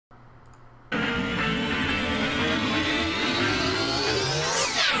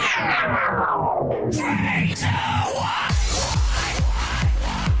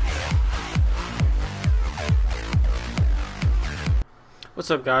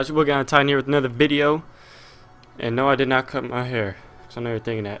What's up, guys? We're gonna tie in here with another video. And no, I did not cut my hair, because I know you're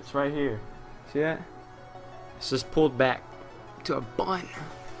thinking that. It's right here. See that? It's just pulled back to a bun.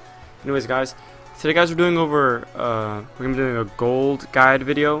 Anyways, guys, today, guys, we're gonna be doing a gold guide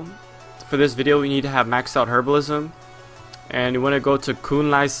video. For this video, we need to have maxed out herbalism, and you want to go to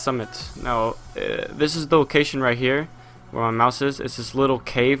Kunlai Summit. Now, this is the location right here where my mouse is. It's this little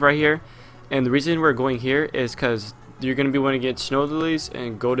cave right here, and the reason we're going here is because you're going to be wanting to get snow lilies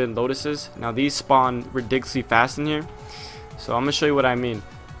and golden lotuses. Now, these spawn ridiculously fast in here, so I'm going to show you what I mean.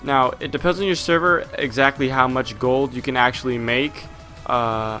 Now, it depends on your server exactly how much gold you can actually make.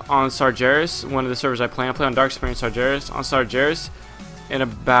 On Sargeras, one of the servers I play on Dark Spring Sargeras. On Sargeras, in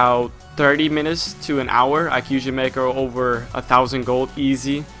about 30 minutes to an hour, I can usually make over 1,000 gold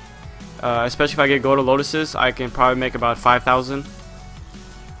easy. Especially if I get golden lotuses, I can probably make about 5,000.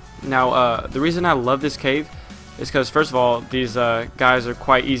 Now, the reason I love this cave is because, first of all, these guys are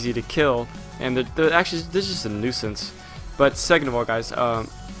quite easy to kill, and they're just a nuisance. But second of all, guys,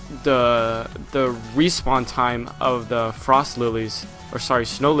 the respawn time of the frost lilies, or sorry,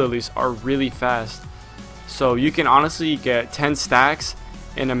 snow lilies, are really fast. So you can honestly get 10 stacks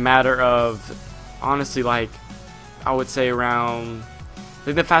in a matter of, honestly, like, I would say around, I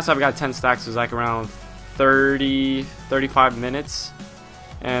think the fastest I've got 10 stacks was like around 35 minutes,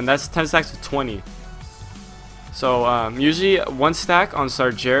 and that's 10 stacks of 20. So usually one stack on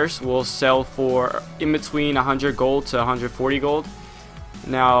Sargeras will sell for in between 100 gold to 140 gold.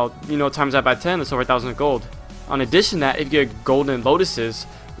 Now, you know, times that by 10, that's over 1,000 gold. On addition to that, if you get golden lotuses,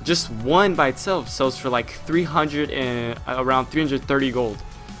 just one by itself sells for like 300 and around 330 gold.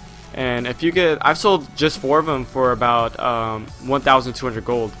 And if you get, I've sold just 4 of them for about 1,200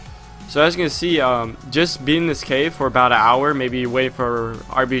 gold. So as you can see, just being in this cave for about an hour, maybe wait for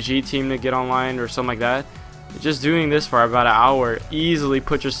RBG team to get online or something like that. Just doing this for about an hour easily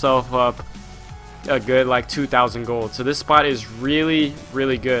put yourself up a good like 2,000 gold. So this spot is really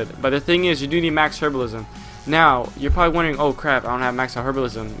good. But the thing is, you do need max herbalism. Now you're probably wondering, oh crap, I don't have max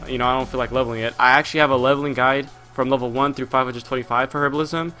herbalism, you know, I don't feel like leveling it. I actually have a leveling guide from level 1 through 525 for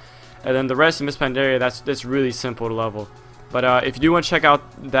herbalism, and then the rest in Miss Pandaria, that's really simple to level. But if you do want to check out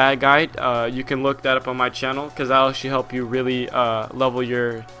that guide, you can look that up on my channel, because that'll actually help you really level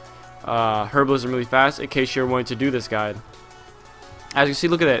your herbalism really fast, in case you're wanting to do this guide. As you can see,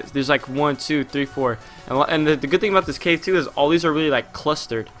 look at that, there's like 1, 2, 3, 4, and the good thing about this cave too is all these are really like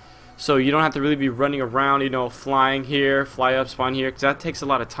clustered, so you don't have to really be running around, you know, flying here, fly up, spawn here, because that takes a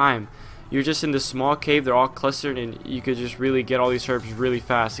lot of time. You're just in this small cave, they're all clustered, and you could just really get all these herbs really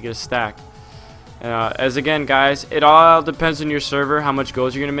fast to get a stack. As again, guys, it all depends on your server how much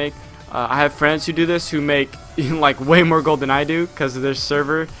gold you're gonna make. I have friends who do this who make like way more gold than I do, because their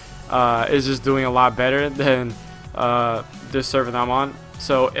server is just doing a lot better than this server that I'm on.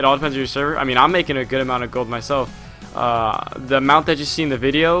 So it all depends on your server. I mean, I'm making a good amount of gold myself. The amount that you see in the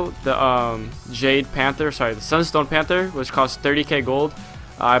video, the Jade Panther, sorry, the Sunstone Panther, which costs 30k gold,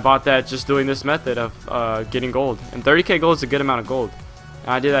 I bought that just doing this method of getting gold, and 30k gold is a good amount of gold,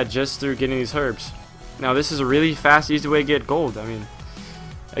 and I did that just through getting these herbs. Now this is a really fast, easy way to get gold. I mean,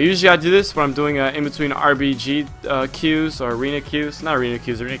 usually I do this when I'm doing in between RBG queues or arena queues. Not arena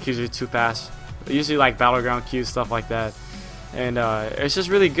queues are too fast. Usually like battleground queues, stuff like that, and it's just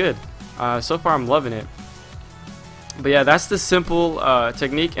really good. So far I'm loving it. But yeah, that's the simple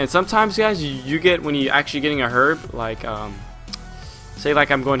technique. And sometimes, guys, you get, when you actually getting a herb, like say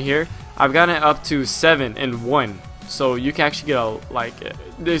like I'm going here, I've gotten it up to 7 in 1, so you can actually get a, like,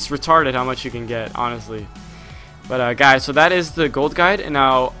 it's retarded how much you can get, honestly. But guys, so that is the gold guide. And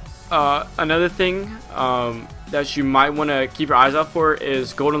now another thing that you might want to keep your eyes out for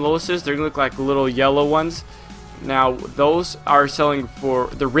is golden lotuses. They're gonna look like little yellow ones. Now those are selling for,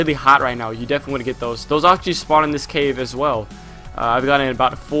 they're really hot right now. You definitely want to get those. Those actually spawn in this cave as well. I've gotten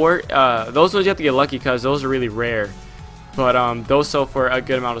about 4. Those ones you have to get lucky, because those are really rare. But those sell for a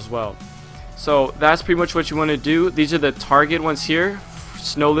good amount as well. So that's pretty much what you want to do. These are the target ones here,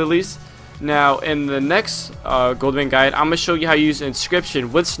 snow lilies. Now in the next gold vein guide, I'm going to show you how you use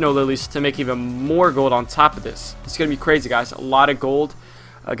inscription with snow lilies to make even more gold on top of this. It's going to be crazy, guys. A lot of gold.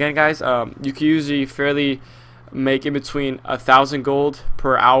 Again, guys, you can usually fairly make in between 1,000 gold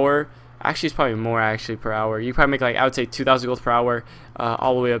per hour. Actually, it's probably more actually per hour. You probably make, like, I would say 2,000 gold per hour,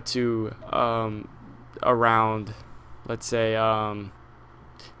 all the way up to around, let's say,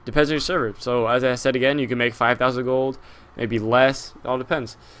 depends on your server. So as I said again, you can make 5,000 gold, maybe less. It all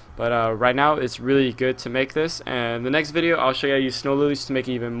depends. But right now it's really good to make this. And the next video, I'll show you how to use snow lilies to make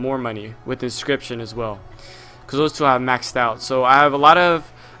even more money with inscription as well, because those two I have maxed out. So I have a lot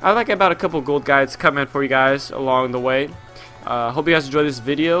of, I have like about a couple gold guides coming for you guys along the way. Hope you guys enjoyed this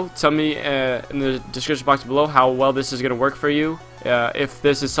video. Tell me in the description box below how well this is going to work for you. If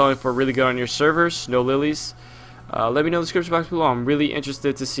this is selling for really good on your servers, no lilies. Let me know in the description box below. I'm really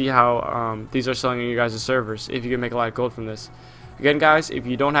interested to see how these are selling on your guys' servers, if you can make a lot of gold from this. Again, guys, if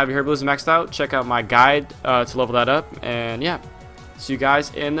you don't have your Herbalism maxed out, check out my guide to level that up. And yeah, see you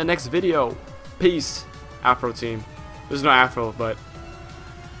guys in the next video. Peace. Afro team. There's no Afro, but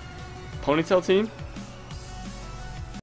ponytail team.